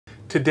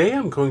Today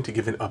I'm going to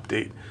give an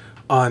update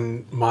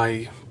on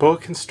my boa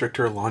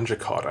constrictor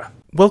longicauda.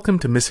 Welcome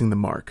to Missing the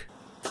Mark,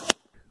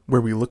 where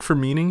we look for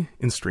meaning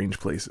in strange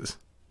places.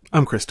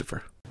 I'm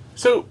Christopher.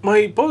 So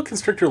my boa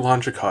constrictor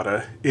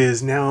longicauda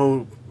is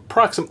now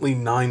approximately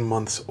 9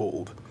 months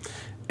old.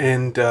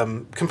 And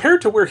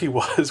compared to where he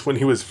was when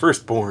he was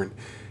first born,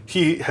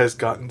 he has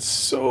gotten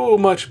so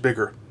much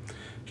bigger.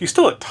 He's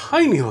still a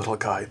tiny little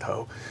guy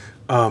though.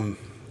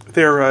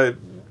 They're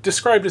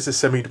described as a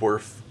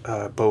semi-dwarf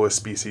boa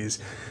species.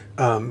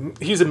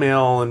 He's a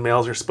male, and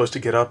males are supposed to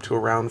get up to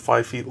around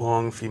 5 feet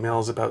long,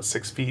 females about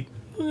 6 feet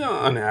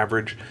on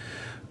average.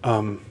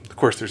 Of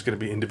course, there's going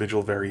to be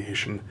individual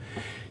variation.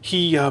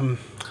 He,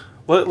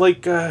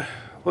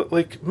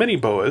 like many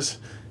boas,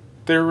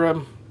 they're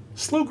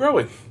slow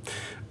growing.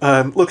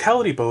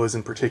 Locality boas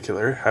in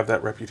particular have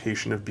that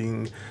reputation of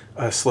being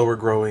slower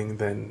growing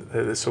than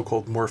the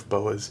so-called morph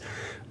boas.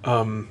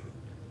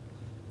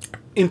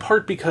 In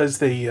part because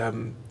they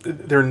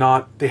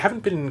haven't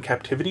been in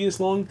captivity as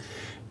long,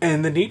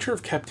 and the nature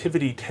of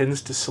captivity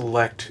tends to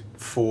select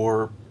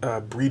for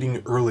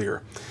breeding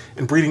earlier,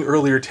 and breeding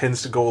earlier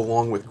tends to go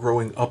along with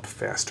growing up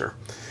faster,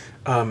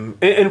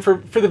 and for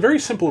the very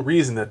simple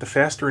reason that the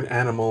faster an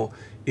animal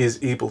is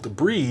able to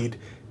breed,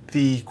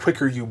 the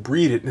quicker you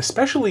breed it. And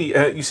especially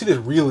you see this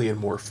really in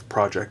morph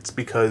projects,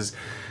 because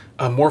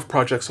morph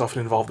projects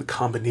often involve the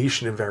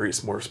combination of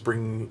various morphs,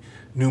 bringing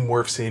new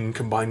morphs in,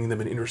 combining them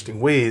in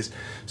interesting ways.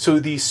 So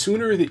the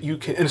sooner that you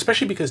can, and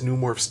especially because new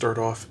morphs start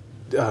off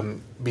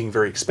being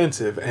very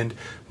expensive, and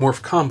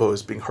morph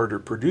combos being harder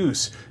to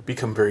produce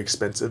become very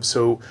expensive.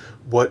 So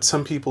what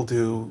some people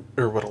do,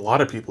 or what a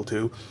lot of people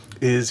do,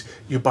 is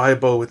you buy a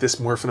boa with this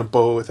morph and a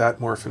boa with that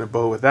morph and a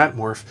boa with that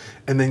morph,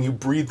 and then you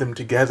breed them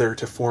together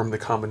to form the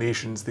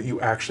combinations that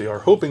you actually are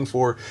hoping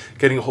for,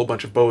 getting a whole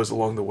bunch of boas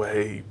along the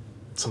way,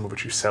 some of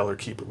which you sell or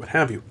keep or what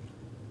have you.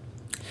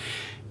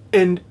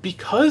 And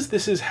because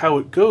this is how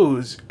it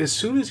goes, as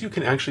soon as you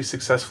can actually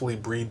successfully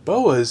breed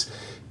boas,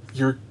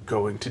 you're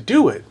going to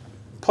do it.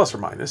 Plus or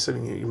minus, I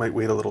mean, you might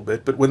wait a little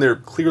bit, but when they're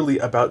clearly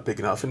about big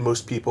enough, and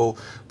most people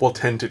will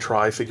tend to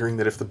try, figuring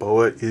that if the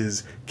boa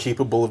is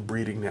capable of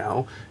breeding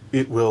now,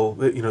 it will,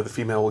 the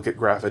female will get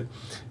gravid.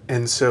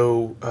 And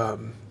so,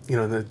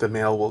 the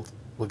male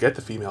will get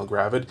the female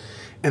gravid.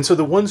 And so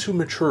the ones who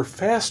mature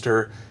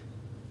faster,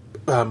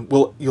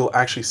 you'll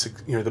actually,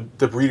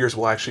 the breeders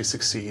will actually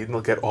succeed, and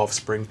they'll get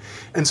offspring.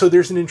 And so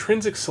there's an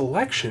intrinsic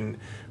selection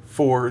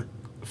for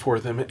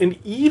them. And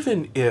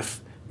even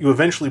if you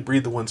eventually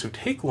breed the ones who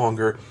take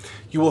longer,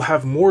 you will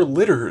have more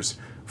litters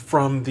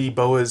from the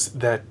boas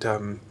that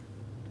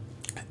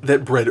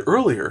bred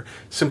earlier,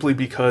 simply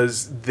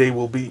because they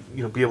will be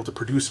able to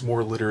produce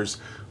more litters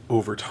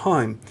over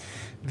time.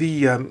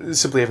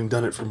 Simply having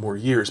done it for more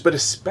years, but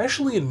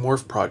especially in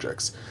morph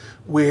projects,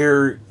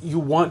 where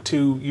you've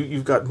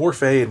got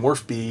morph A and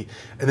morph B,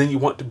 and then you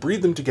want to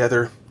breed them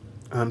together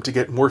to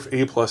get morph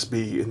A plus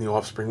B in the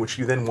offspring, which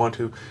you then want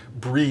to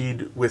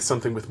breed with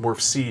something with morph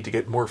C to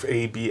get morph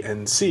A, B,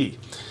 and C.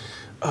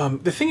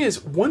 The thing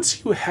is,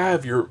 once you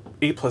have your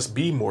A plus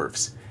B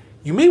morphs,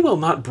 you may well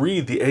not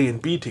breed the A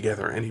and B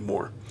together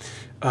anymore.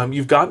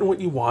 You've gotten what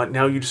you want.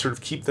 Now you just sort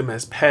of keep them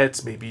as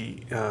pets.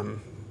 Maybe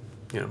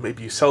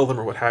maybe you sell them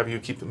or what have you,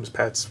 keep them as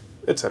pets,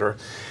 etc.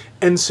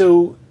 And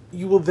so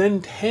you will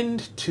then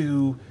tend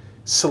to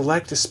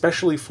select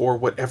especially for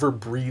whatever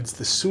breeds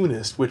the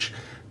soonest, which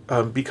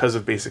because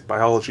of basic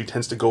biology,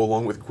 tends to go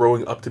along with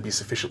growing up to be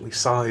sufficiently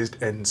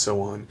sized and so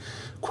on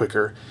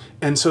quicker.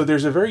 And so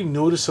there's a very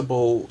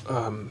noticeable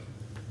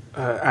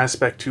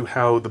aspect to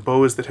how the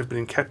boas that have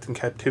been kept in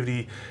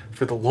captivity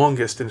for the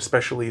longest, and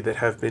especially that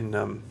have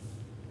been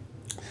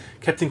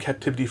kept in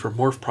captivity for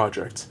morph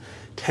projects,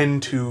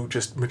 tend to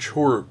just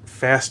mature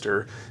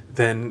faster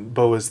than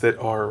boas that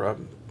are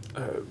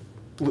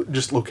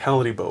just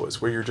locality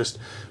boas, where you're just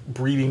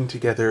breeding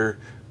together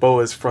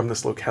boas from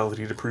this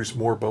locality to produce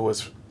more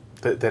boas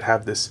that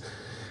have this,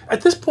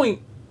 at this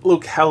point,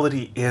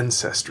 locality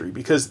ancestry.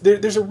 Because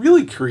there's a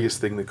really curious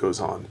thing that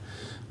goes on.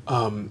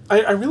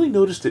 I really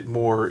noticed it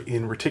more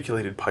in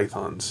reticulated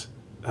pythons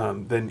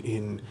than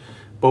in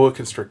boa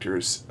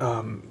constrictors.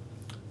 I'm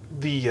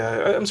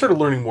sort of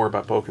learning more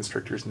about boa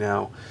constrictors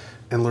now,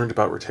 and learned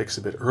about retics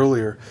a bit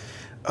earlier.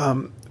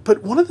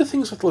 But one of the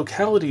things with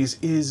localities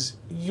is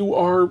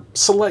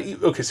so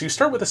you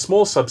start with a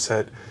small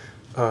subset,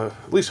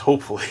 at least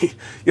hopefully,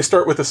 you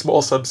start with a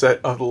small subset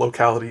of the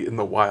locality in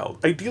the wild.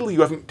 Ideally,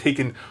 you haven't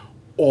taken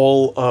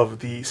all of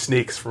the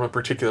snakes from a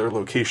particular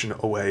location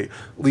away,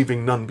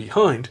 leaving none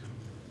behind.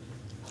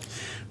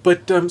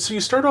 But, so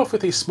you start off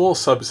with a small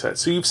subset,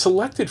 so you've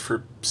selected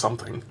for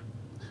something,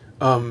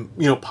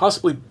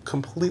 possibly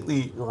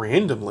completely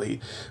randomly,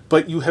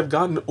 but you have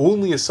gotten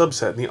only a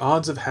subset, and the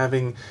odds of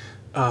having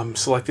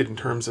selected in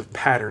terms of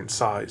pattern,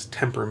 size,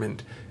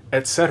 temperament,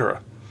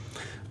 etc.,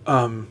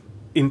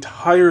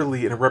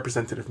 entirely in a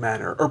representative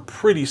manner are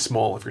pretty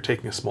small if you're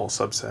taking a small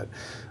subset.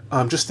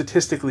 Just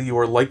statistically, you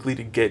are likely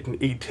to get an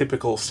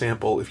atypical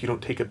sample if you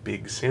don't take a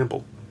big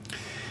sample.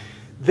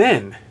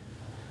 Then,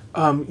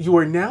 you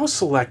are now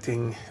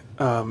selecting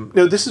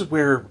Now, this is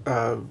where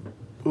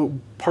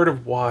part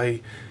of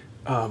why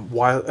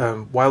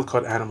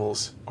wild-caught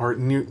animals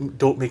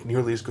don't make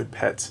nearly as good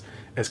pets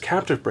as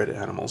captive-bred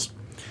animals.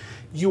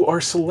 You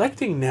are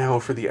selecting now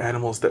for the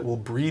animals that will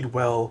breed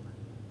well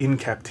in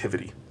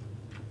captivity.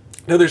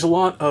 Now, there's a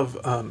lot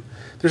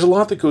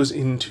that goes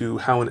into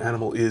how an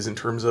animal is in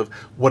terms of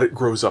what it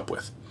grows up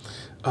with.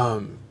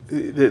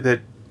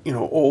 That you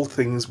know, all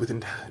things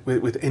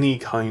with any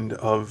kind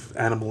of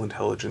animal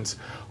intelligence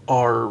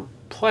are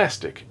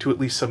plastic to at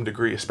least some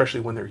degree, especially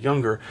when they're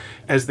younger,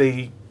 as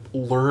they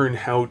learn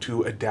how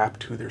to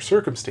adapt to their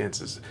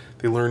circumstances.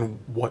 They learn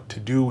what to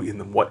do in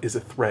them, what is a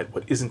threat,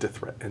 what isn't a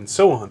threat, and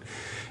so on.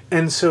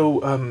 And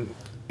so,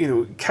 you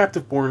know,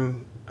 captive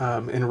born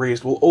and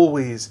raised will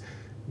always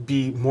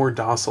be more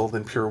docile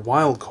than pure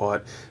wild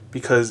caught,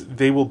 because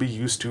they will be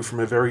used to, from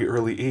a very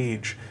early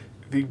age,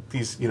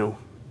 these, you know,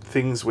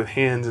 things with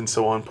hands and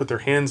so on, put their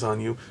hands on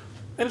you,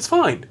 and it's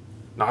fine,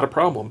 not a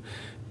problem.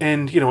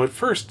 And, you know, at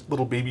first,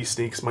 little baby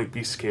snakes might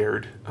be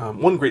scared.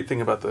 One great thing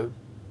about the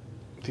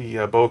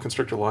boa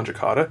constrictor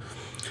longicauda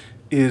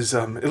is,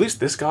 at least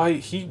this guy,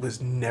 he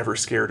was never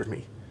scared of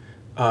me.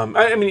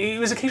 I mean, he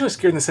was occasionally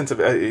scared in the sense of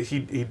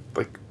he'd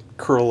like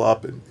curl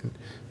up and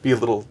be a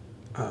little,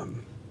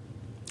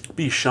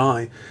 be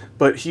shy,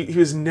 but he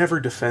was never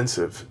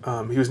defensive.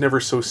 He was never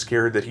so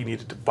scared that he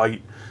needed to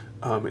bite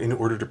in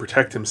order to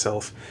protect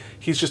himself.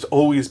 He's just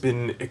always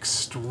been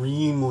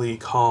extremely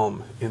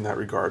calm in that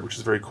regard, which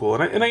is very cool.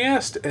 And I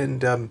asked,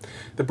 and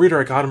the breeder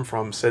I got him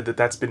from said that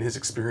that's been his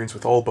experience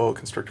with all boa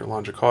constrictor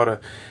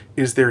longicauda,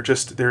 is they're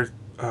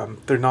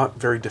not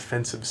very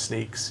defensive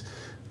snakes.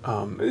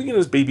 You know,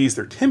 as babies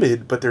they're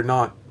timid, but they're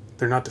not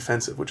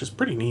defensive, which is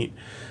pretty neat.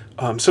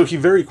 So he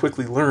very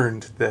quickly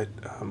learned that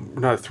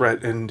we're not a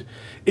threat, and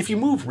if you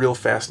move real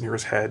fast near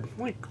his head,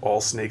 like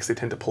all snakes, they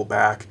tend to pull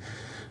back.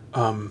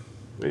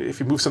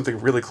 If you move something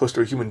really close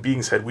to a human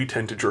being's head, we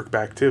tend to jerk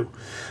back too.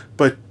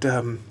 But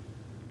I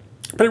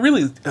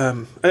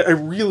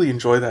really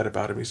enjoy that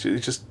about him.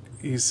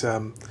 He's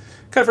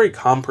got a very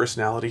calm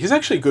personality. He's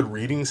actually a good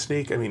reading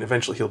snake. I mean,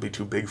 eventually he'll be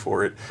too big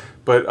for it,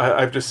 but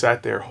I've just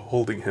sat there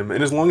holding him,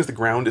 and as long as the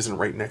ground isn't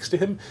right next to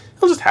him,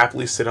 he'll just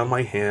happily sit on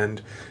my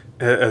hand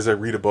as I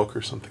read a book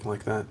or something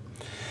like that.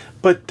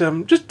 But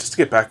just to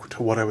get back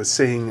to what I was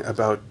saying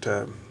about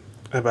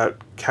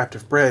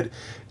captive bred.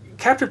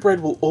 Captive bred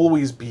will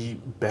always be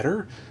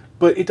better,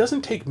 but it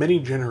doesn't take many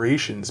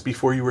generations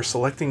before you are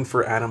selecting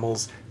for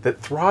animals that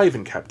thrive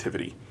in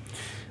captivity.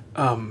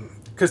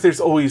 Because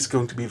there's always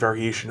going to be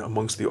variation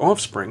amongst the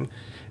offspring,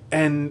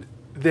 and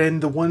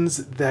then the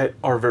ones that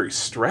are very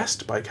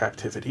stressed by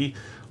captivity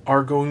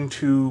are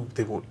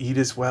they won't eat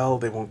as well,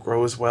 they won't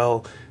grow as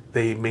well,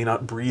 they may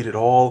not breed at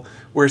all,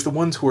 whereas the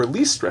ones who are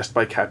least stressed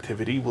by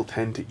captivity will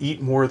tend to eat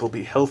more, they'll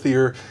be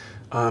healthier,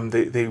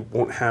 they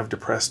won't have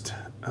depressed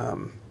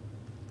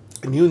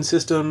immune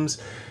systems,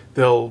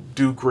 they'll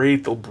do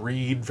great, they'll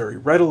breed very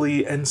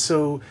readily, and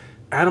so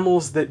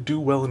animals that do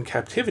well in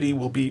captivity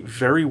will be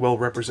very well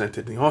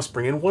represented in the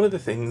offspring. And one of the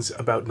things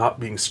about not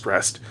being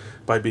stressed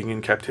by being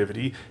in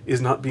captivity is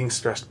not being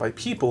stressed by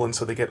people, and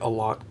so they get a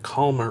lot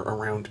calmer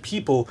around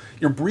people.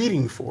 You're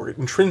breeding for it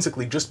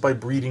intrinsically just by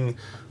breeding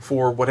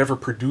for whatever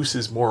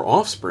produces more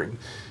offspring.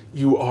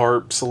 You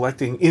are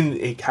selecting in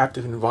a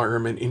captive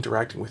environment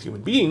interacting with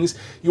human beings,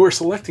 you are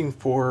selecting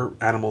for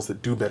animals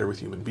that do better with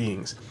human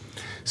beings.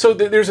 So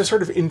there's a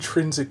sort of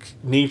intrinsic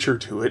nature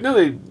to it. Now,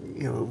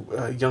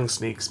 young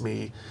snakes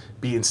may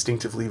be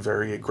instinctively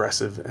very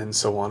aggressive and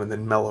so on, and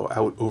then mellow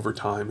out over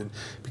time, and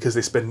because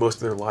they spend most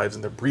of their lives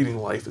in their breeding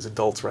life as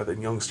adults rather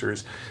than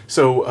youngsters.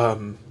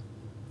 So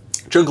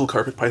jungle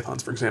carpet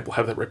pythons, for example,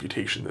 have that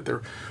reputation that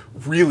they're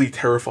really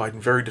terrified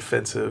and very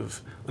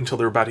defensive until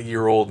they're about a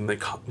year old, and they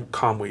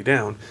calm way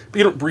down. But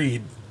you don't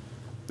breed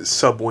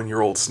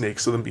sub-1-year-old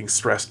snakes, so them being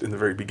stressed in the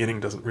very beginning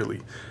doesn't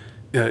really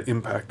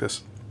impact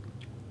this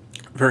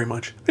very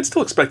much. I'd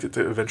still expect it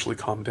to eventually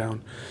calm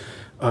down,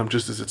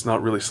 just as it's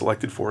not really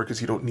selected for, because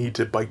you don't need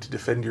to bite to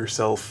defend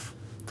yourself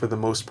for the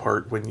most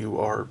part when you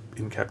are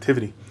in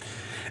captivity.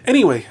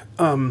 Anyway,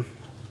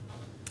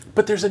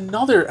 but there's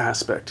another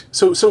aspect.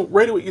 So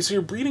right away, so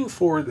you're breeding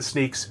for the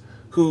snakes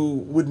who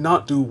would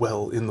not do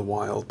well in the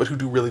wild, but who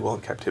do really well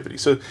in captivity.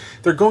 So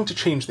they're going to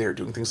change there,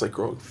 doing things like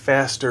growing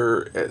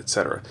faster,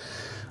 etc.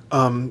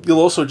 You'll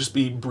also just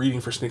be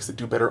breeding for snakes that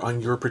do better on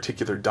your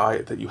particular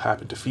diet that you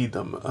happen to feed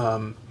them.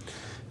 A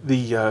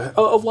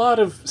lot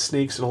of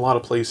snakes in a lot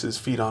of places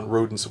feed on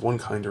rodents of one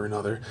kind or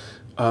another.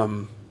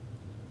 I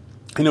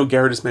know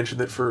Garrett has mentioned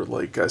that for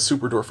like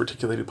super dwarf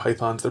reticulated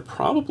pythons, they're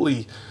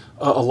probably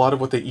a lot of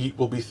what they eat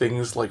will be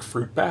things like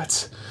fruit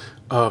bats,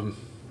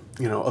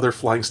 other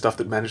flying stuff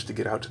that manage to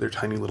get out to their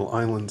tiny little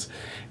islands.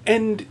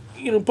 And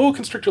boa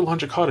constrictor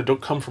longicauda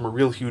don't come from a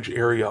real huge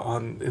area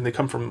and they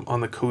come from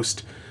on the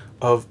coast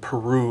of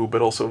Peru,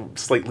 but also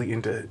slightly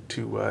into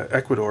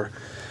Ecuador,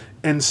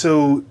 and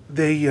so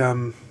they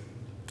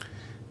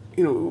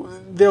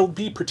there'll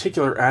be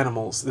particular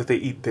animals that they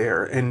eat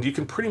there, and you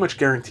can pretty much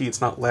guarantee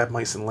it's not lab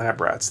mice and lab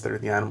rats that are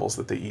the animals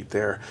that they eat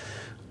there.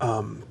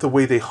 The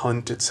way they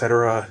hunt,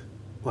 etc.,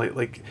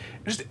 Like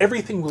just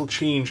everything will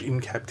change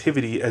in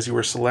captivity as you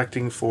are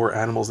selecting for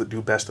animals that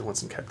do best in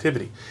what's in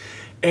captivity.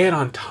 And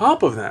on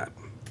top of that,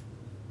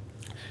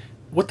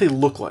 what they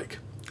look like.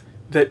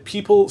 That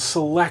people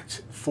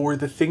select for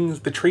the things,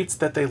 the traits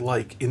that they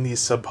like in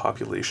these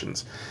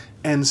subpopulations.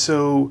 And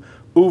so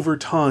over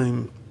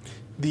time,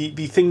 the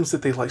things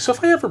that they like. So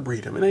if I ever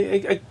breed them, and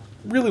I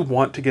really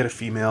want to get a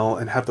female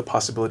and have the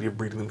possibility of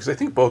breeding them, because I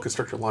think boa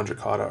constrictor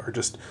longicauda are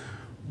just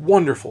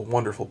wonderful,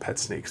 wonderful pet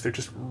snakes. They're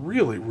just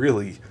really,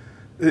 really,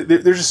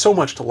 there's just so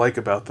much to like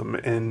about them.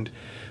 And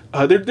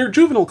their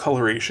juvenile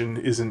coloration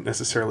isn't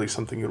necessarily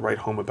something you'd write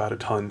home about a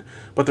ton,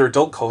 but their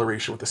adult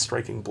coloration with the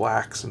striking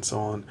blacks and so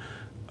on,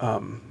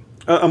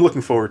 I'm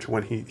looking forward to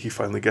when he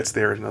finally gets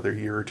there in another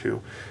year or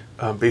two,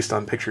 based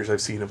on pictures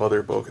I've seen of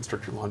other boa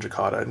constrictor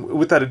longicauda. And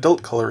with that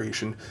adult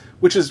coloration,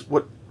 which is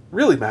what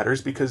really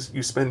matters because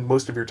you spend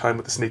most of your time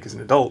with the snake as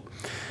an adult,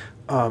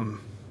 you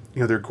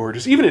know, they're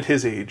gorgeous. Even at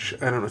his age,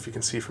 I don't know if you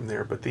can see from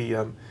there, but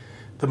the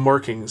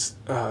markings,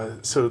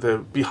 so the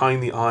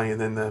behind the eye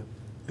and then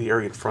the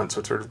area in front,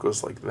 so it sort of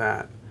goes like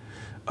that.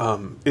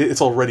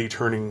 It's already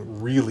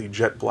turning really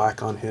jet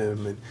black on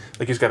him, and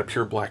like he's got a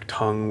pure black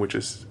tongue, which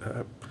is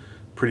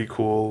pretty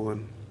cool.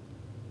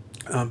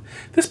 And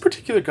this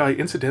particular guy,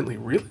 incidentally,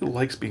 really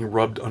likes being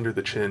rubbed under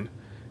the chin.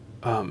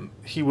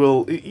 He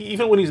will,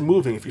 even when he's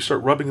moving, if you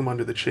start rubbing him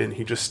under the chin,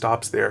 he just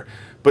stops there.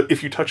 But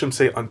if you touch him,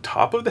 say, on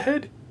top of the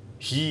head,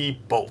 he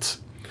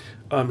bolts.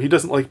 He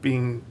doesn't like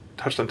being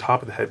touched on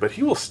top of the head, but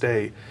he will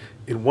stay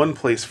in one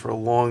place for a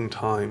long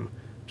time,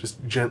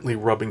 just gently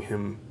rubbing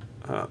him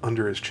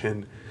under his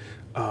chin.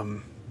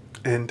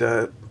 And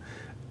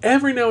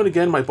every now and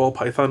again, my ball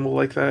python will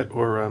like that,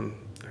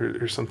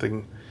 or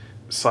something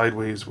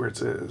sideways where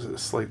it's a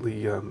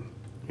slightly you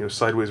know,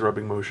 sideways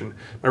rubbing motion.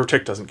 My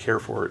Retic doesn't care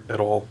for it at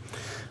all,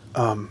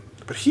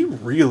 but he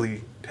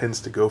really tends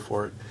to go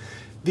for it.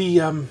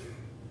 The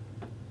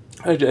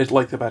I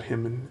like about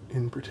him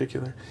in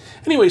particular.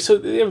 Anyway, so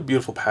they have a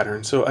beautiful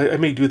pattern, so I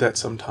may do that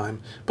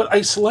sometime. But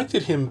I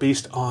selected him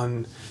based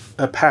on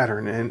a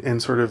pattern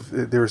and sort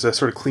of, there was a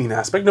sort of clean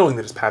aspect, knowing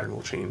that his pattern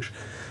will change.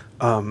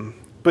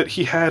 But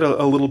he had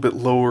a little bit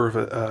lower of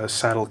a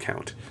saddle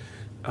count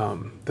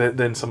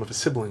than some of his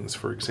siblings,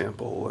 for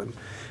example.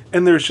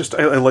 And there's just,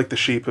 I like the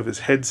shape of his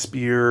head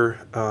spear,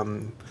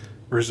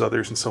 versus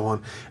others and so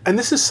on. And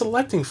this is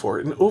selecting for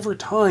it, and over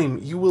time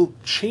you will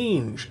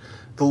change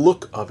the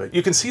look of it.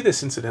 You can see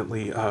this,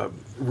 incidentally,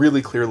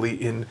 really clearly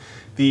in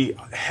the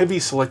heavy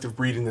selective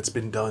breeding that's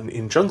been done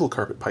in jungle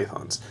carpet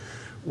pythons,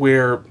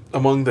 where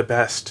among the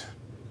best,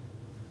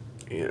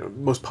 you know,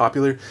 most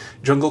popular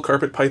jungle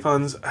carpet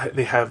pythons,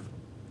 they have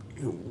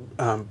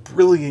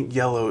brilliant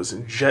yellows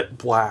and jet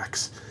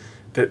blacks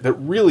that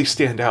really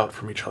stand out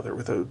from each other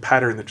with a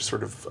pattern that just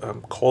sort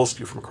of calls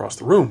to you from across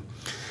the room.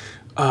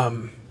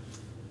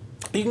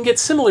 You can get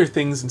similar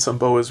things in some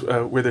boas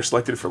where they're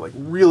selected for like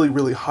really,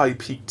 really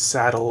high-peaked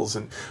saddles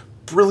and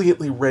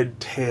brilliantly red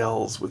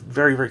tails with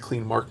very, very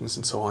clean markings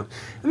and so on.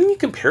 And then you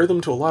compare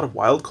them to a lot of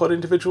wild-caught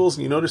individuals,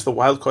 and you notice the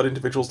wild-caught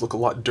individuals look a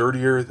lot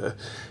dirtier.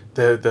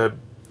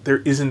 There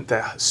isn't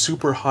that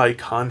super high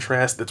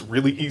contrast that's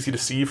really easy to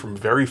see from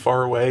very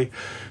far away,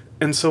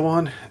 and so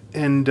on.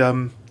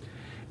 And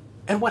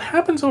what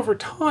happens over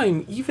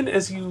time, even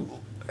as you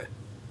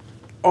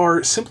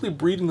are simply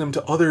breeding them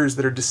to others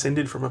that are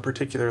descended from a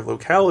particular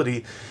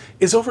locality,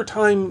 is over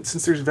time,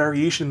 since there's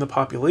variation in the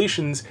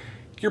populations,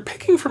 you're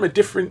picking from a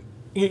different,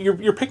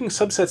 you're picking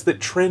subsets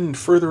that trend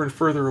further and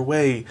further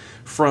away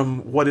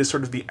from what is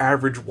sort of the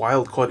average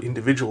wild-caught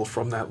individual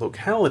from that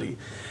locality.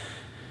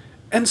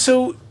 And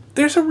so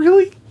there's a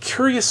really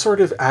curious sort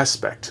of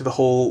aspect to the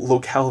whole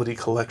locality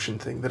collection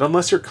thing, that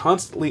unless you're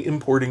constantly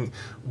importing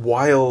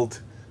wild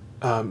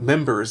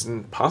members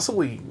and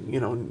possibly, you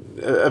know,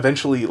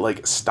 eventually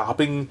like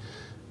stopping,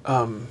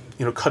 you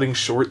know, cutting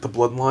short the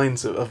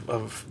bloodlines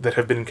of that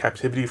have been in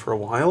captivity for a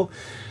while,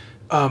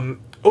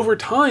 over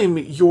time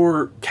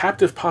your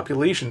captive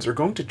populations are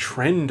going to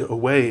trend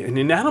away, and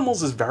in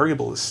animals as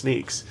variable as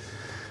snakes,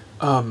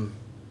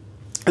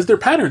 as their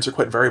patterns are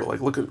quite variable.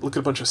 Like look at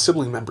a bunch of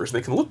sibling members,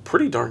 and they can look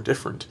pretty darn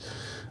different.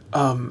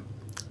 In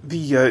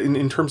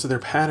terms of their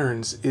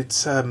patterns,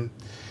 it's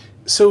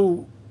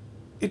so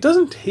it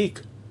doesn't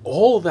take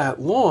all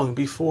that long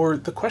before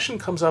the question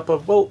comes up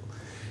of, well,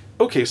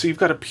 okay, so you've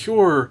got a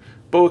pure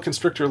boa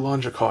constrictor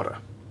longicauda.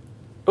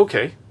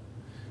 Okay,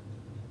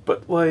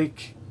 but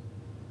like,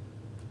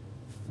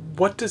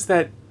 what does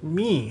that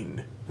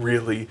mean,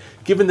 really,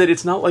 given that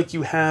it's not like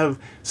you have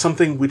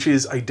something which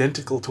is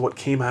identical to what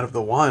came out of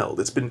the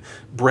wild? It's been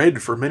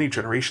bred for many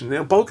generations.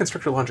 Now, boa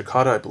constrictor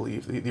longicauda, I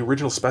believe, the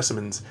original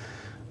specimens,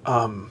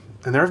 and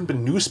there haven't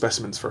been new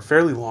specimens for a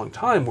fairly long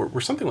time,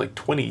 were something like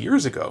 20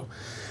 years ago.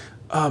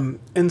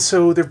 And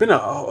so there have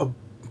been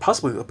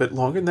possibly a bit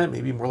longer than that,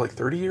 maybe more like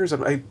 30 years.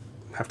 I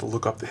have to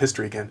look up the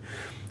history again.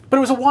 But it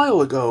was a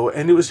while ago,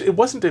 and it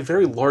wasn't a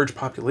very large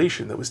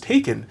population that was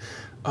taken.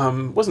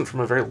 It wasn't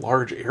from a very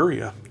large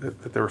area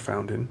that they were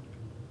found in.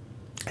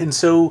 And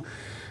so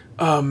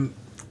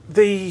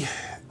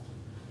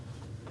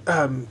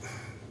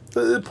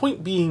The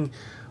point being,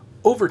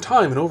 over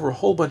time and over a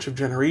whole bunch of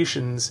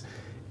generations,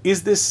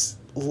 is this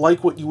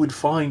like what you would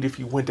find if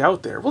you went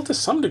out there? Well, to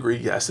some degree,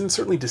 yes, and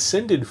certainly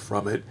descended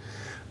from it,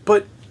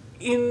 but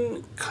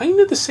in kind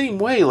of the same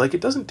way, like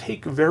it doesn't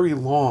take very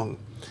long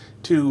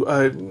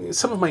to,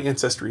 some of my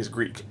ancestry is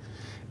Greek.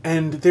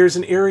 And there's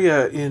an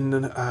area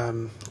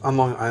on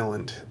Long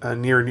Island,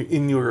 in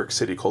New York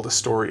City, called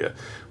Astoria,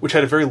 which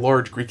had a very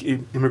large Greek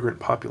immigrant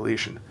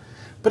population.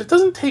 But it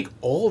doesn't take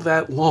all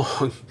that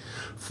long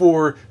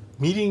for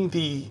meeting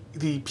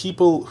the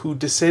people who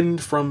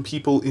descend from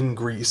people in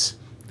Greece,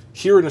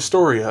 here in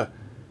Astoria,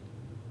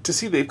 to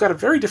see they've got a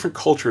very different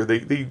culture.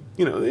 They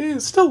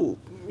still,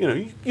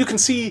 you can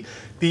see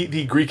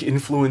the Greek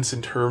influence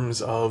in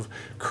terms of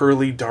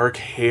curly, dark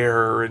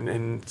hair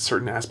and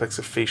certain aspects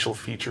of facial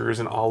features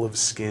and olive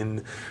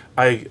skin.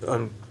 I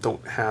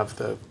don't have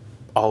the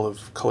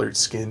olive-colored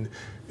skin.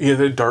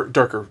 The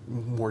darker,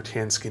 more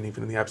tan skin,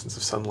 even in the absence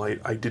of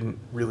sunlight. I didn't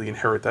really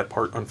inherit that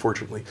part,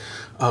 unfortunately.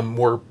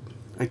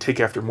 I take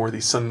after more the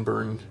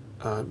sunburn,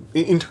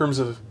 in terms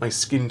of my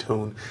skin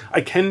tone.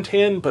 I can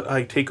tan, but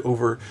I take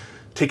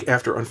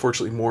after,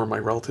 unfortunately, more my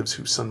relatives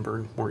who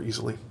sunburn more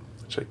easily,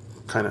 which I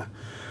kind of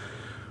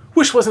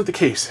wish wasn't the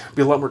case. It'd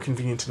be a lot more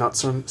convenient to not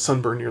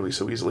sunburn nearly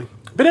so easily.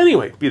 But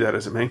anyway, be that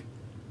as it may.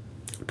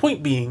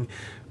 Point being,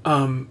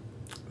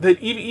 that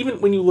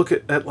even when you look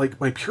at like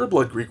my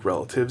pureblood Greek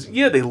relatives,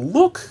 yeah, they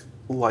look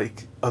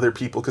like other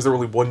people because they're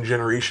only one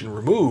generation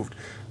removed,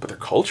 but their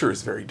culture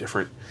is very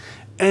different.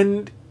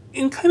 And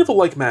in kind of a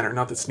like manner,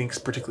 not that snakes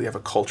particularly have a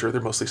culture,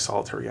 they're mostly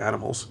solitary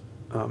animals,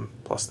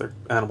 plus they're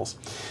animals.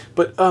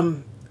 But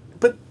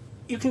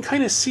you can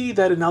kind of see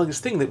that analogous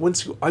thing, that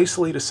once you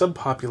isolate a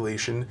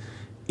subpopulation,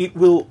 it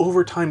will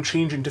over time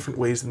change in different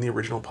ways than the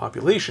original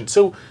population.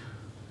 So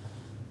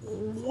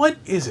what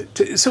is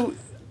it? So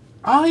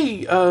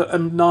I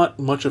am not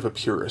much of a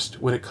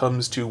purist when it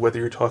comes to whether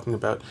you're talking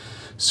about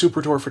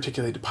super dwarf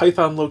reticulated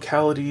python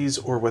localities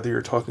or whether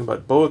you're talking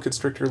about boa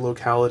constrictor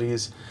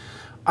localities.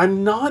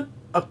 I'm not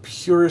a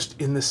purist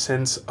in the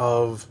sense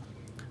of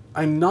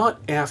I'm not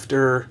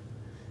after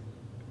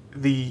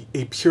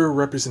a pure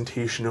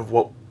representation of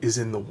what is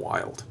in the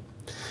wild.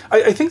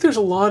 I think there's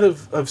a lot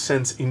of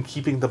sense in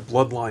keeping the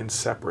bloodlines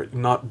separate,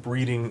 not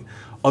breeding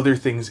other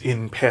things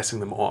in, passing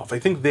them off. I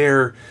think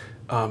they're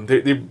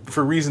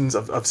for reasons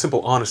of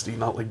simple honesty,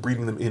 not like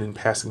breeding them in and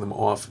passing them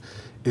off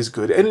is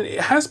good. And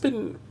it has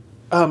been,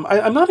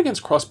 I'm not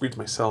against crossbreeds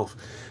myself,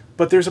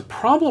 but there's a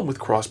problem with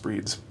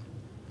crossbreeds,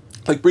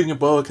 like breeding a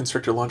boa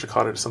constrictor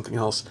longicauda to something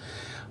else,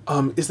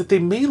 is that they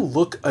may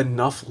look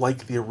enough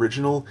like the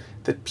original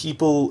that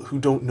people who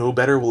don't know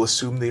better will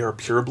assume they are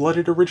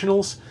pure-blooded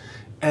originals,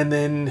 and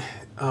then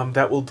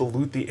that will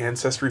dilute the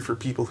ancestry for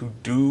people who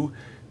do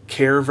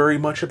care very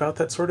much about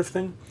that sort of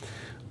thing.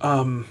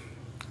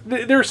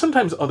 There are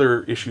sometimes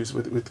other issues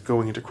with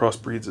going into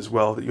crossbreeds as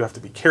well that you have to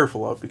be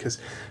careful of, because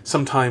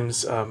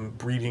sometimes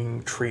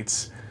breeding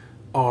traits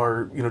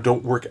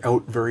don't work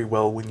out very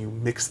well when you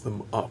mix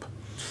them up.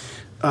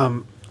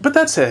 But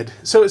that said,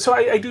 so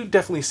I do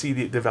definitely see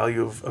the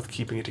value of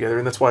keeping it together,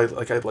 and that's why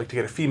I'd like to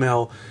get a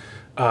female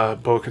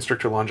boa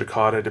constrictor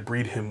longicauda to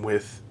breed him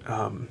with,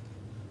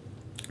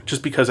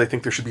 just because I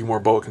think there should be more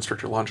boa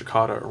constrictor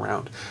longicauda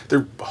around.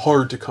 They're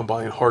hard to come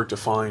by and hard to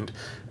find,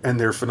 and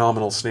they're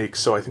phenomenal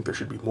snakes, so I think there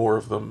should be more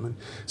of them. And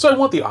so I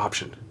want the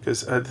option,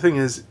 because the thing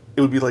is,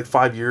 it would be like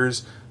 5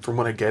 years from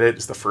when I get it.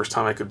 It's the first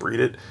time I could breed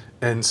it,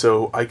 and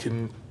so I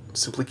can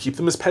simply keep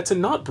them as pets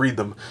and not breed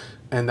them,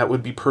 and that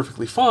would be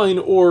perfectly fine.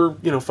 Or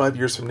 5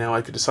 years from now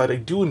I could decide I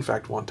do in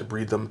fact want to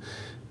breed them,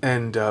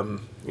 and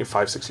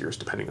 5-6 years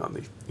depending on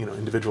the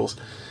individuals,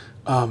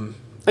 and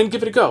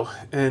give it a go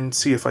and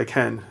see if I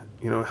can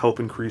help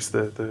increase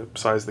the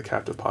size of the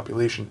captive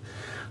population.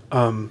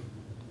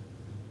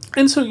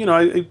 And so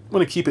I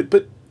want to keep it,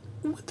 but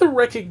with the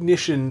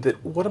recognition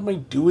that what am I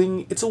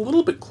doing, it's a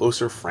little bit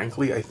closer,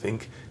 frankly, I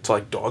think, to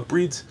like dog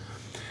breeds.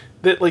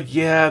 That,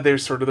 yeah,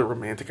 there's sort of the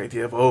romantic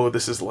idea of, oh,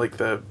 this is like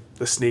the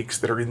snakes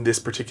that are in this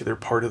particular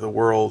part of the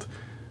world.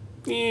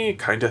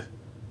 Kind of.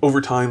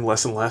 Over time,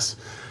 less and less.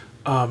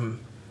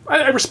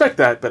 I respect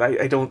that, but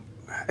I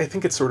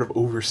think it's sort of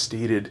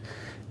overstated.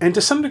 And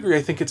to some degree,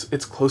 I think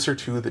it's closer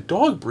to the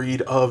dog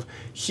breed of,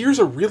 here's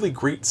a really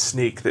great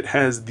snake that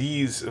has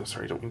these... Oh,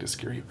 sorry, I don't mean to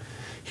scare you.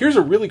 Here's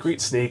a really great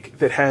snake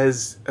that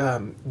has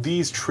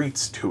these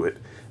traits to it.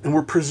 And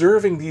we're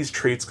preserving these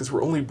traits because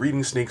we're only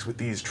breeding snakes with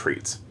these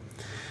traits.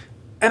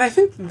 And I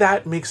think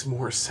that makes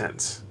more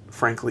sense,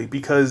 frankly,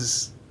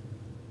 because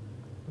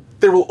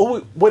there will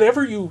always,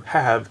 whatever you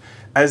have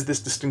as this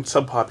distinct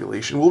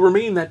subpopulation will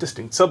remain that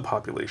distinct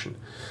subpopulation.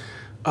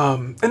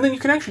 And then you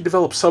can actually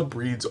develop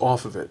subbreeds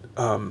off of it,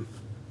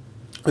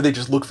 where they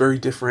just look very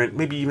different,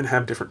 maybe even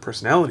have different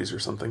personalities or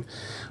something.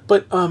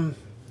 But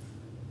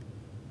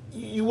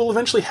you will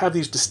eventually have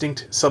these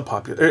distinct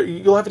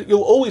subpopulations.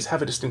 You'll always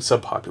have a distinct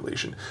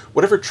subpopulation.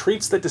 Whatever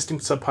traits that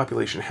distinct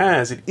subpopulation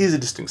has, it is a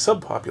distinct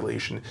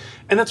subpopulation,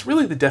 and that's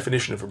really the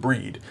definition of a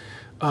breed.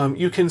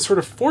 You can sort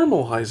of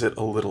formalize it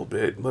a little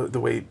bit, the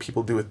way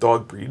people do with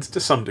dog breeds to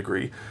some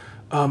degree,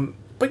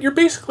 But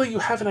you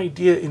have an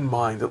idea in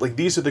mind that like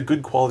these are the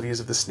good qualities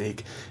of the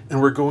snake,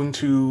 and we're going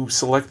to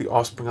select the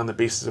offspring on the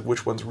basis of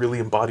which ones really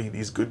embody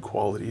these good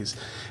qualities.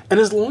 And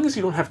as long as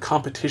you don't have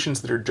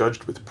competitions that are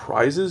judged with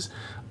prizes,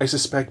 I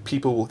suspect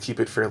people will keep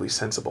it fairly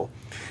sensible.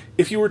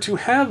 If you were to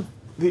have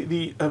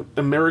the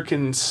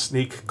American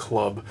Snake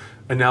Club,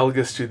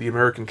 analogous to the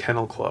American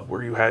Kennel Club,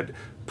 where you had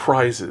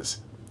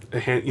prizes,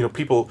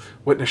 people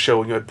went in a show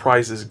and you had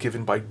prizes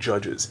given by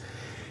judges,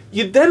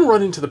 you'd then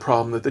run into the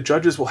problem that the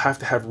judges will have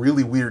to have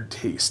really weird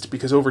taste,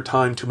 because over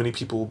time too many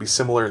people will be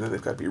similar, and then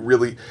they've got to be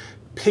really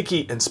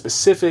picky and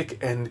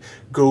specific and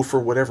go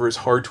for whatever is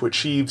hard to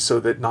achieve so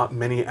that not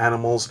many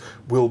animals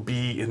will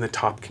be in the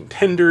top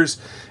contenders.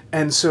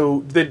 And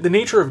so the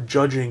nature of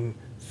judging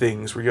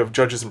things, where you have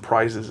judges and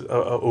prizes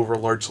over a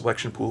large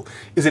selection pool,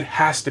 is it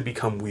has to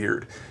become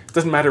weird. It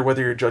doesn't matter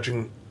whether you're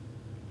judging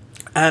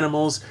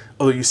animals,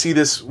 although you see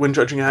this when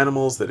judging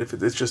animals, that if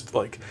it's just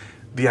like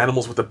the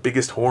animals with the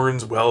biggest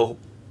horns, well,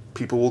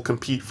 people will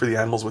compete for the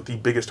animals with the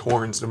biggest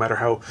horns, no matter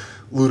how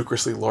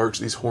ludicrously large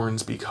these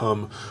horns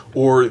become,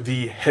 or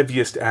the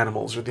heaviest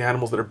animals, or the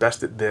animals that are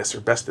best at this or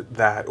best at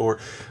that, or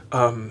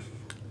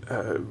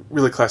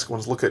really classic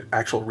ones. Look at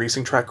actual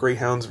racing track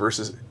greyhounds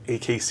versus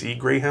AKC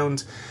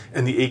greyhounds,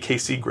 and the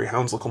AKC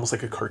greyhounds look almost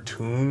like a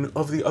cartoon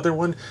of the other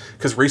one,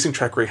 because racing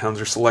track greyhounds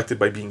are selected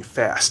by being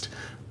fast,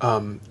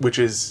 which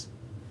is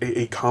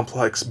a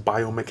complex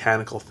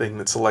biomechanical thing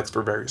that selects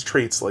for various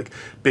traits like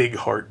big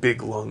heart,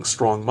 big lungs,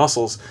 strong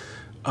muscles,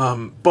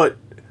 but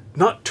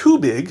not too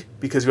big,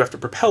 because you have to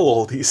propel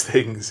all these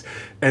things,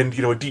 and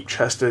a deep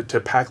chest to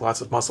pack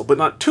lots of muscle, but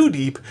not too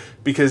deep,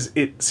 because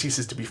it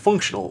ceases to be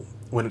functional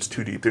when it's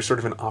too deep. There's sort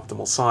of an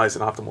optimal size,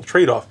 an optimal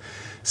trade-off.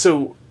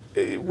 So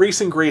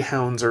racing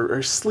greyhounds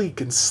are sleek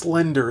and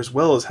slender, as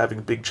well as having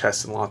big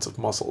chests and lots of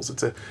muscles.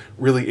 It's a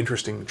really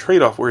interesting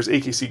trade-off, whereas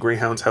AKC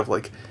greyhounds have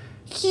like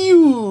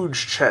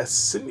huge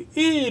chests and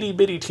itty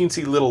bitty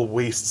teensy little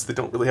waists that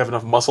don't really have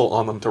enough muscle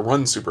on them to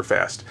run super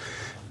fast.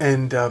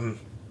 And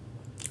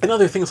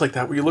other things like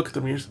that, where you look at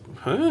them and you're just,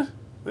 huh?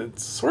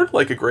 It's sort of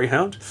like a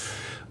greyhound.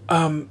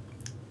 But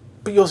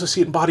you also see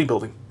it in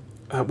bodybuilding.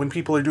 When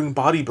people are doing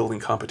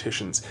bodybuilding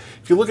competitions.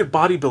 If you look at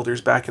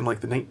bodybuilders back in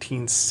like the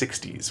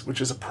 1960s, which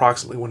is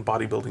approximately when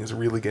bodybuilding is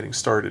really getting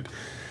started,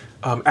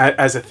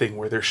 as a thing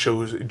where they're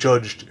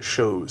judged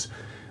shows,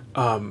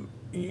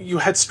 you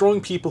had strong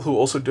people who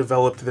also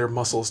developed their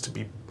muscles to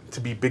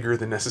be bigger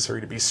than necessary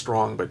to be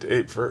strong, but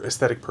for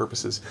aesthetic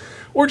purposes,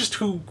 or just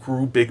who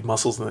grew big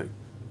muscles in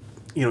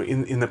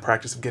the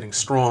practice of getting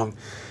strong,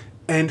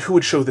 and who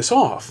would show this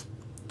off.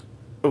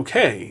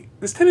 Okay,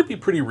 this tended to be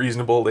pretty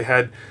reasonable. They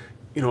had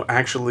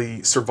actually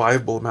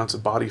survivable amounts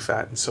of body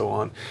fat and so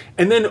on.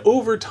 And then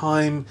over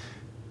time,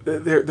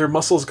 their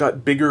muscles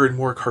got bigger and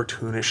more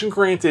cartoonish. And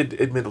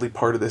granted, admittedly,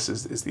 part of this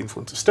is the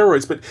influence of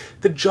steroids, but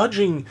the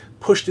judging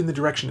pushed in the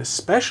direction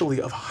especially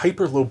of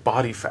hyper low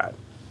body fat.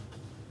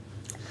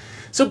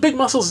 So big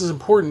muscles is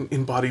important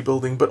in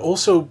bodybuilding, but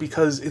also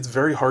because it's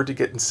very hard to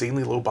get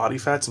insanely low body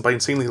fats. And by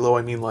insanely low,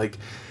 I mean like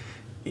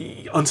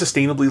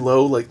unsustainably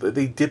low. Like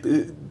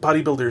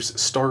bodybuilders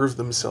starve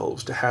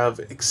themselves to have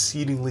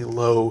exceedingly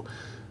low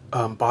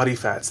body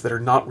fats that are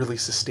not really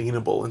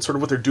sustainable. And sort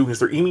of what they're doing is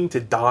they're aiming to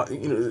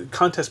die.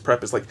 Contest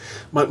prep is like,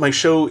 my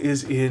show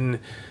is in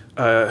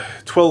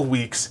 12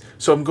 weeks,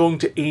 so I'm going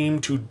to aim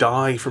to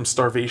die from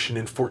starvation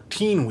in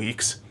 14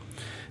 weeks,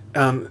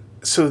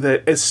 so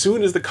that as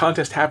soon as the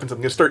contest happens, I'm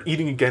going to start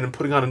eating again and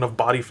putting on enough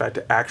body fat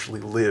to actually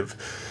live.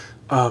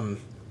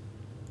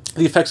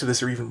 The effects of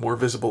this are even more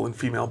visible in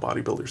female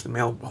bodybuilders than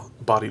male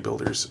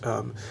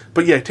bodybuilders.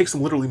 But yeah, it takes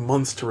them literally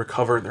months to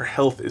recover, and their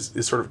health is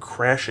sort of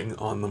crashing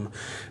on them.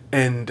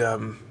 And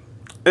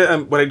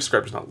what I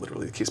described is not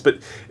literally the case, but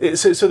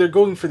so they're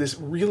going for this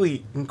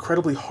really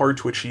incredibly hard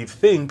to achieve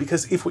thing,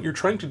 because if what you're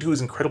trying to do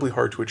is incredibly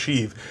hard to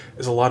achieve,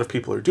 as a lot of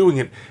people are doing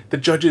it, the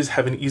judges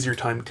have an easier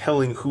time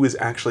telling who is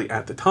actually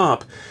at the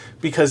top,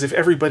 because if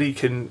everybody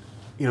can,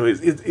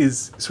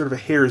 is sort of a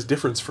hair's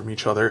difference from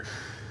each other,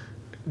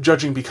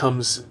 judging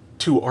becomes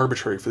too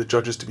arbitrary for the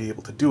judges to be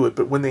able to do it.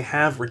 But when they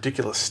have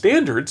ridiculous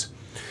standards,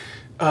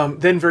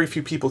 then very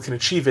few people can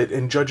achieve it,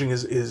 and judging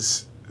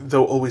is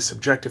though always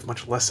subjective,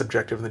 much less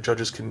subjective, and the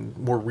judges can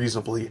more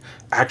reasonably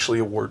actually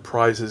award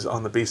prizes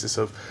on the basis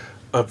of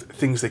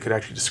things they could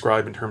actually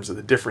describe in terms of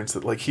the difference.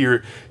 That like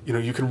here,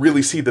 you can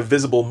really see the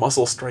visible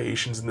muscle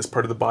striations in this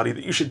part of the body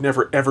that you should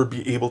never ever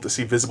be able to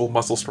see visible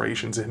muscle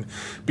striations in,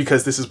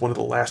 because this is one of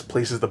the last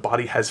places the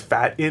body has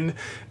fat in,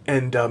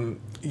 and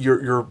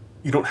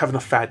you don't have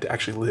enough fat to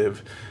actually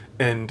live,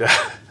 and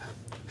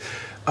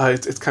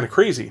it's kind of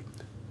crazy.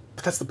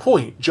 But that's the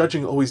point.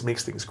 Judging always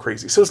makes things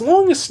crazy. So as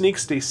long as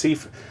snakes stay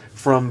safe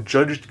from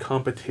judged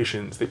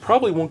competitions, they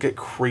probably won't get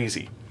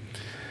crazy.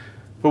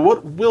 But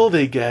what will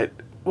they get?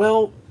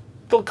 Well,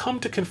 they'll come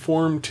to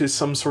conform to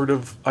some sort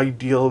of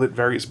ideal that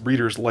various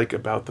breeders like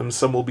about them.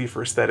 Some will be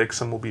for aesthetics,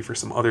 some will be for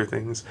some other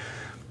things.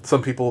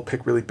 Some people will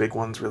pick really big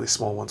ones, really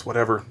small ones,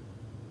 whatever.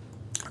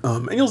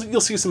 And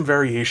you'll see some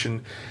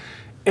variation.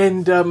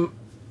 And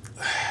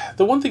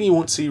the one thing you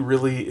won't see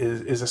really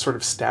is a sort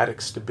of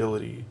static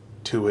stability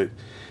to it.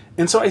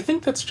 And so I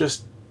think that's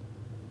just,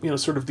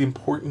 sort of the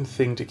important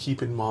thing to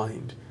keep in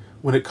mind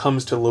when it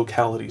comes to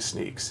locality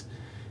snakes,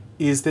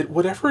 is that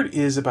whatever it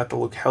is about the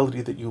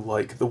locality that you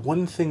like, the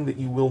one thing that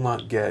you will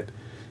not get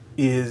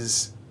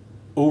is,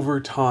 over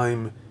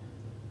time,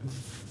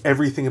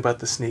 everything about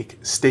the snake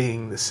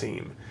staying the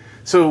same.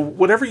 So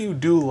whatever you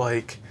do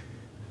like,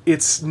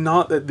 it's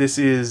not that this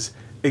is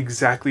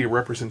exactly a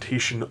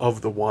representation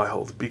of the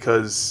wild,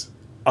 because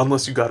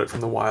unless you got it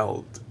from the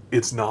wild,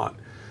 it's not.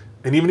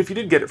 And even if you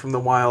did get it from the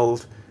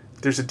wild,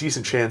 there's a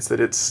decent chance that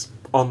it's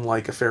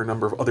unlike a fair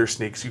number of other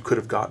snakes you could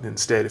have gotten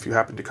instead if you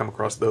happen to come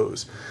across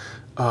those.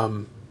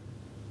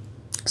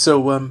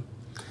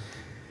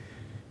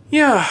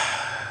 Yeah,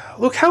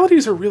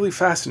 localities are really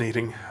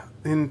fascinating.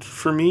 And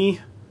for me,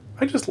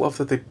 I just love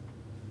that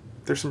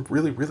there's some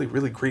really, really,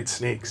 really great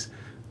snakes.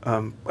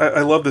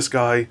 I love this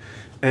guy,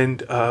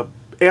 and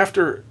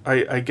after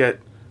I get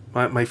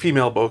my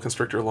female boa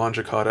constrictor,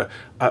 longicauda,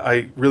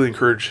 I really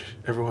encourage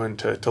everyone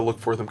to look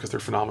for them because they're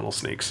phenomenal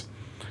snakes.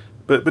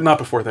 But not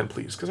before then,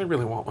 please, because I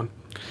really want one.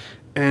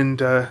 And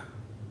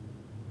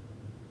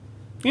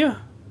yeah,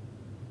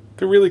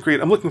 they're really great.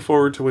 I'm looking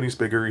forward to when he's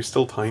bigger. He's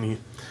still tiny,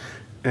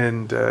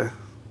 and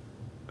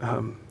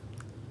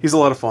he's a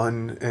lot of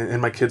fun,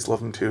 and my kids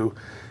love him too.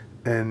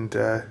 And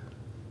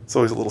it's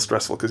always a little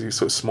stressful because he's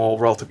so small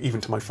relative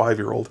even to my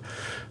 5-year-old.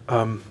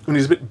 When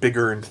he's a bit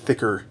bigger and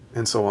thicker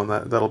and so on,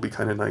 that'll be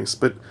kind of nice.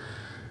 But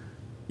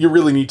you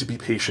really need to be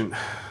patient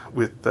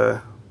with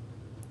them.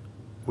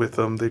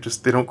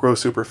 They don't grow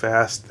super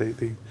fast.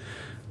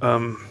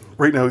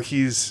 Right now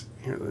he's,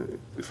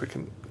 if I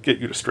can get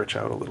you to stretch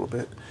out a little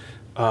bit,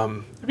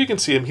 if you can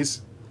see him,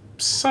 he's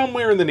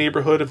somewhere in the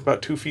neighborhood of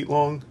about 2 feet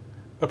long,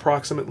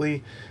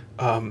 approximately.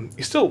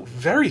 He's still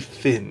very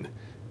thin.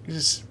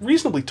 He's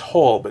reasonably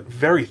tall, but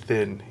very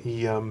thin.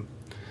 He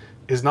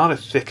is not a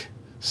thick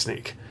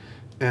snake.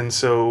 And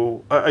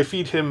so I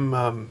feed him,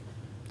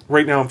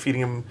 right now I'm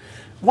feeding him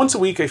once a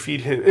week. I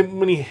feed him, and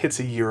when he hits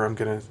a year, I'm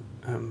gonna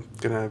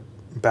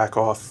back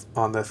off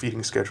on the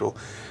feeding schedule.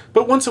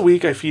 But once a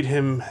week I feed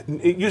him.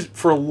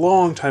 For a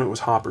long time it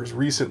was hoppers.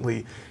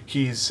 Recently,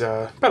 he's,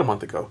 about a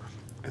month ago,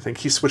 I think,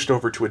 he switched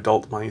over to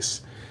adult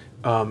mice.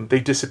 They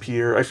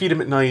disappear. I feed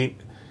him at night.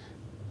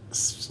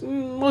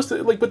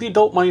 But the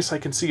adult mice, I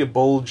can see a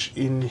bulge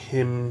in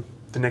him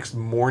the next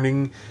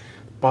morning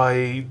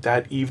by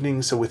that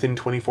evening, so within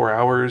 24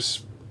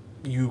 hours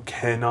you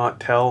cannot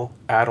tell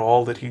at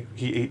all that he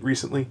ate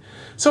recently.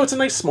 So it's a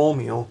nice small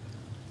meal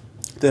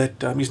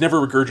that he's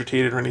never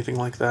regurgitated or anything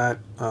like that.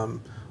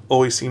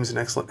 Always seems in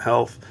excellent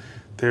health.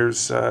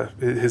 There's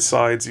his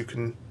sides, you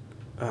can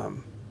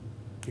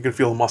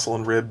feel the muscle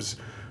and ribs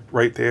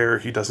right there.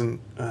 He doesn't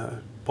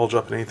bulge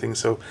up in anything,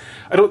 so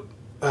I don't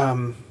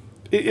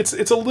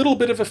it's a little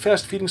bit of a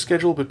fast feeding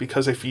schedule, but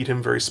because I feed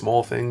him very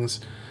small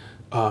things,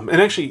 and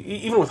actually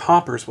even with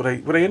hoppers, what I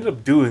ended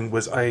up doing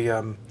was I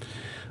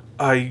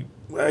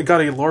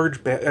got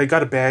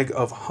a bag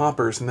of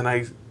hoppers, and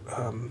then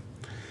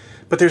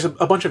but there's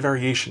a bunch of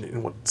variation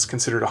in what's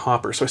considered a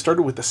hopper. So I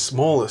started with the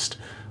smallest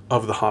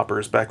of the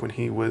hoppers back when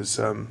he was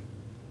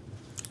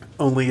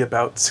only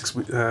about 6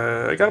 weeks.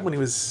 I got him when he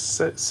was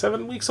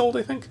 7 weeks old,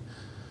 I think.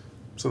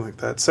 Something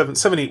like that.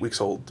 7, 8 weeks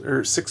old,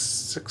 or 6,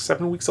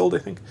 7 weeks old, I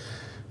think.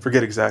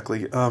 Forget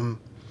exactly. And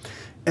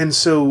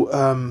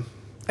so,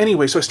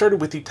 anyway, so I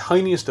started with the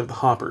tiniest of the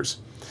hoppers,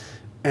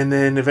 and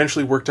then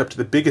eventually worked up to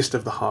the biggest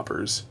of the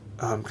hoppers,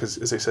 because,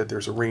 as I said,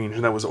 there's a range,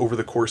 and that was over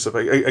the course of,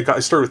 I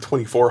started with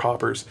 24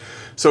 hoppers,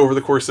 so over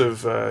the course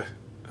of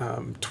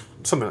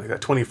something like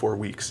that, 24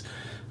 weeks.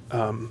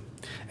 And,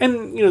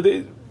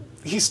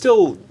 he's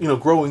still,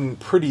 growing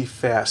pretty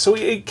fast, so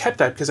I kept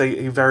that because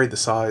I varied the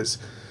size,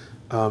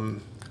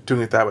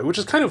 doing it that way, which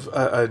is kind of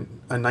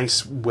a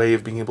nice way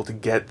of being able to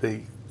get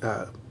the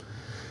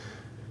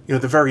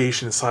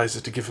variation in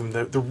sizes to give him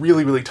the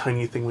really, really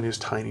tiny thing when he was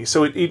tiny.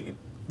 So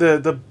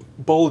the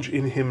bulge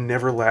in him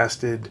never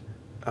lasted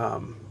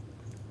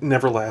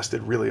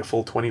really a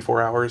full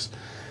 24 hours.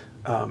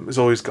 It was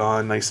always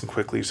gone nice and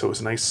quickly, so it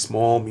was a nice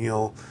small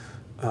meal.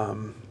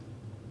 So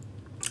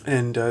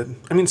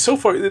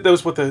far, that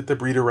was what the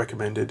breeder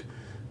recommended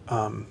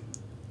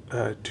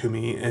to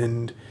me,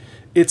 and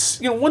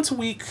it's, once a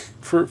week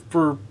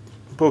for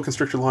boa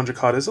constrictor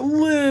longicauda is a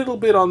little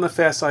bit on the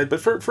fast side, but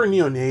for a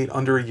neonate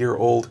under a year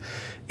old,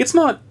 it's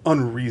not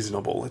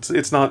unreasonable.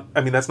 It's not,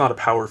 that's not a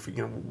power feed,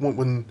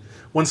 one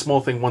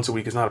small thing once a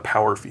week is not a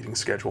power feeding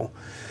schedule.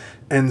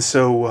 And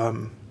so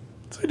I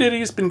did.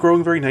 He's been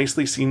growing very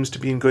nicely, seems to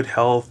be in good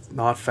health,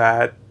 not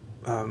fat,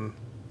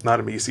 not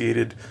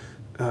emaciated,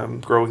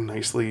 growing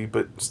nicely,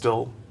 but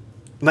still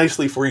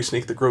nicely for a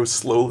snake that grows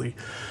slowly.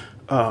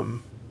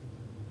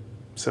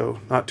 So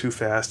not too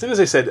fast. And as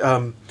I said,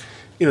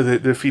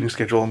 the feeding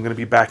schedule, I'm going to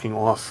be backing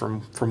off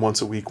from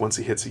once a week once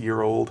he hits a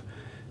year old.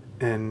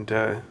 And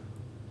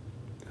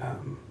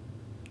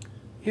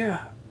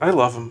yeah, I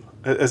love him.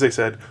 As I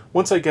said,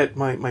 once I get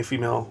my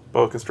female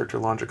boa constrictor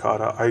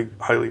longicauda, I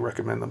highly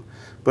recommend them,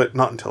 but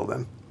not until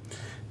then.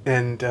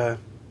 And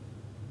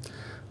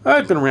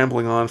I've been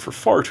rambling on for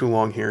far too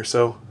long here,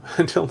 so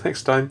Until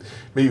next time,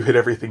 may you hit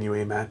everything you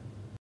aim at.